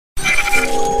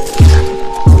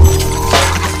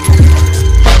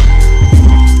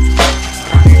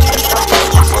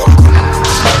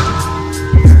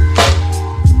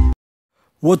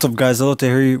What's up guys, Elote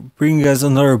here, bringing you guys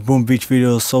another Boom Beach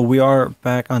video. So we are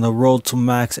back on the road to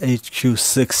max HQ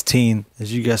 16,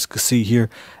 as you guys can see here.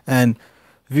 And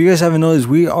if you guys haven't noticed,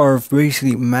 we are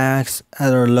basically max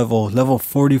at our level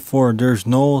 44. There's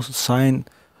no sign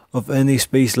of any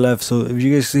space left. So if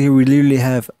you guys see here, we literally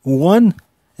have one,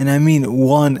 and I mean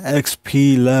one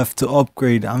XP left to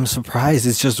upgrade. I'm surprised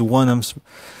it's just one.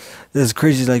 That's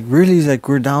crazy. Like really, like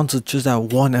we're down to just that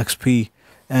one XP.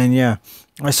 And yeah,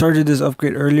 I started this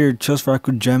upgrade earlier just for I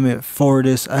could gem it for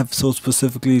this episode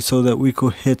specifically so that we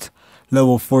could hit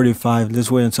level 45. Let's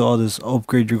wait until all this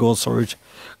upgrade your gold storage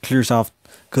clears off,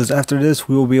 because after this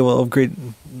we will be able to upgrade,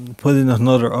 put in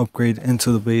another upgrade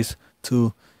into the base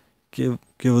to give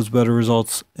us better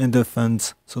results in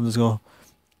defense. So let's go,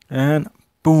 and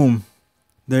boom,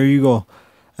 there you go.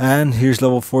 And here's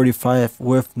level 45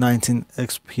 with 19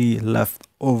 XP left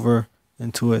over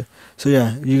into it. So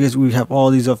yeah, you guys, we have all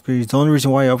these upgrades. The only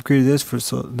reason why I upgraded this for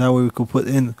so that way we could put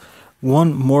in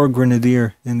one more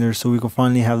grenadier in there, so we can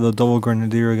finally have the double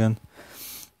grenadier again.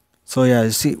 So yeah,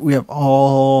 you see, we have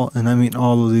all, and I mean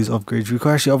all of these upgrades. We could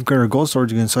actually upgrade our gold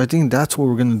storage again. So I think that's what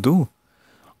we're gonna do,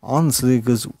 honestly,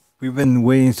 because we've been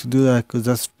waiting to do that, because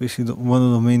that's basically one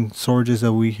of the main storages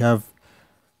that we have.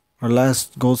 Our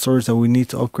last gold storage that we need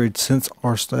to upgrade since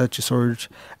our statue storage.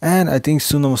 And I think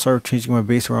soon I'm gonna start changing my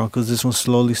base around, because this one's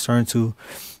slowly starting to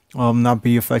not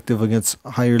be effective against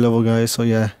higher level guys. So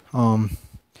yeah,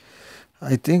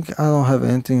 I think I don't have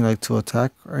anything like to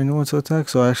attack or anyone to attack.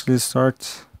 So actually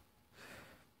let's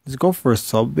go for a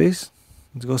sub base.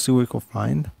 Let's go see what we can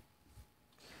find.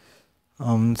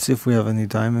 Let's see if we have any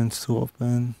diamonds to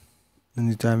open.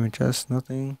 Any diamond chests?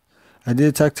 Nothing. I did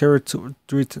attack Terra two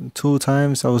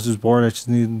times. I was just bored. I just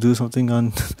needed to do something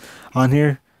on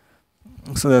here,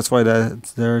 so that's why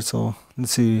that's there. So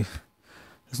let's see.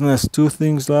 There's two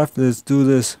things left. Let's do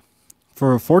this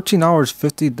for 14 hours.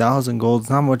 50,000 gold.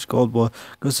 It's not much gold, but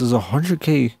because there's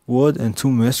 100k wood and 2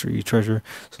 mystery treasure.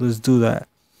 So let's do that.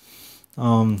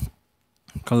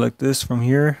 Collect this from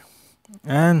here,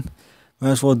 and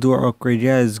might as well do our upgrade.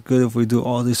 Yeah, it's good if we do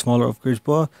all these smaller upgrades,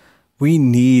 but we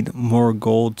need more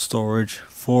gold storage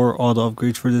for all the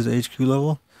upgrades for this HQ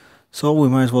level, so we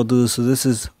might as well do this. So this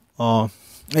is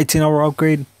 18-hour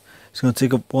upgrade. It's gonna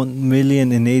take up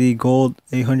 1,080,000 gold,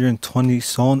 820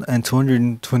 stone, and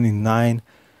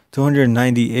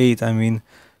 298. I mean,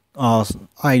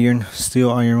 iron,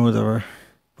 steel, iron, whatever.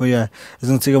 But yeah, it's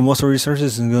gonna take up most of our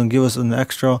resources and gonna give us an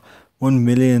extra 1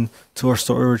 million to our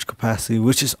storage capacity,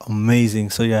 which is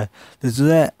amazing. So yeah, let's do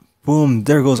that. Boom!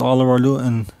 There goes all of our loot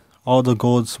and all the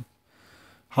golds.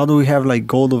 How do we have like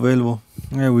gold available?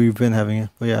 Yeah, we've been having it,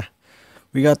 but yeah,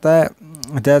 we got that.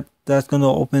 That's gonna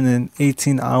open in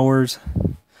 18 hours.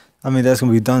 I mean, that's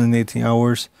gonna be done in 18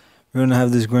 hours. We're gonna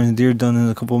have this grenadier done in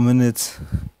a couple minutes.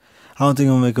 I don't think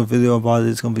I'm gonna make a video about it.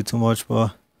 It's gonna be too much,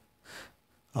 but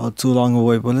too long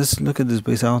away. But let's look at this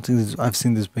base. I don't think I've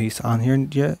seen this base on here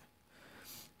yet.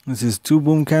 This is 2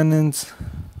 boom cannons,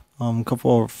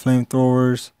 couple of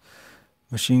flamethrowers,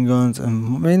 machine guns,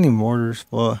 and mainly mortars.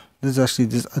 But this is actually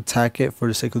just attack it for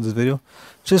the sake of this video,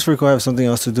 just for we could have something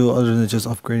else to do other than just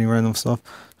upgrading random stuff.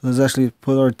 So let's actually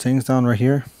put our things down right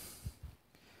here.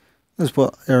 Let's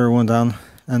put everyone down,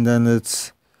 and then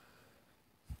let's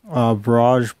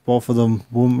barrage both of them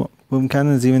boom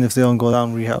cannons. Even if they don't go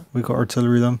down, we could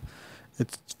artillery them.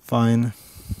 It's fine.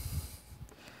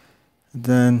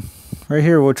 Then right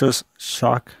here we'll just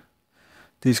shock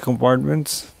these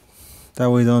compartments. That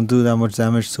way they don't do that much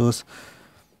damage to us.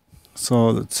 So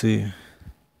let's see.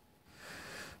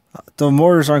 The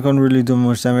mortars aren't going to really do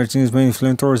much damage. I think it's mainly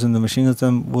flamethrowers and the machine guns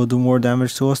them will do more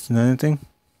damage to us than anything.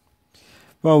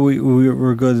 Well,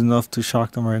 we're good enough to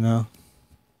shock them right now.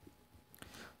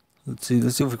 Let's see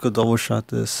if we could double shot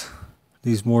these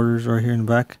mortars right here in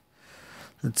the back.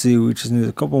 Let's see, we just need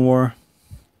a couple more.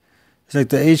 It's like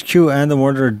the HQ and the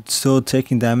mortar are still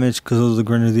taking damage because of the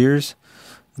grenadiers.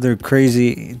 They're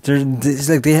crazy. It's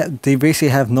like they basically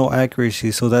have no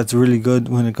accuracy, so that's really good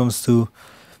when it comes to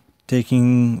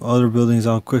taking other buildings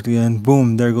out quickly. And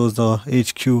boom, there goes the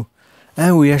HQ.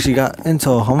 And we actually got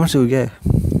intel. How much did we get?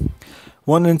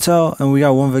 1 intel, and we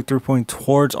got 1 victory point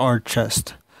towards our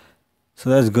chest. So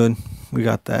that's good. We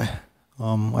got that.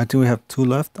 I think we have 2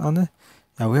 left on it.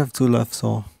 Yeah, we have 2 left.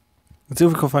 So let's see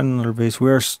if we can find another base.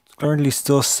 We are currently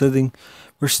still sitting.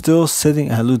 We're still sitting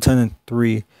at Lieutenant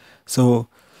 3. So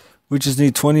we just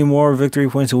need 20 more victory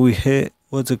points till we hit,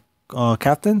 what's it,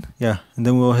 Captain? Yeah, and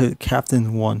then we'll hit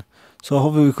Captain 1. So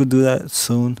hopefully we could do that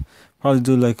soon. Probably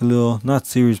do like a little, not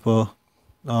series, but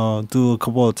do a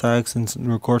couple of attacks and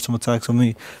record some attacks of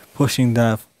me pushing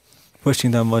that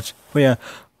much. But yeah,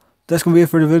 that's gonna be it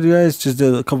for the video, guys. Just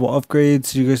did a couple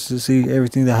upgrades. You guys to see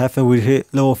everything that happened. We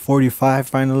hit level 45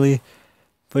 finally.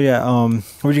 But yeah,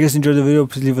 hope you guys enjoyed the video.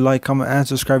 Please leave a like, comment, and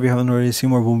subscribe if you haven't already. See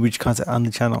more Boom Beach content on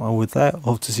the channel. And with that,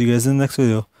 hope to see you guys in the next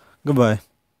video. Goodbye.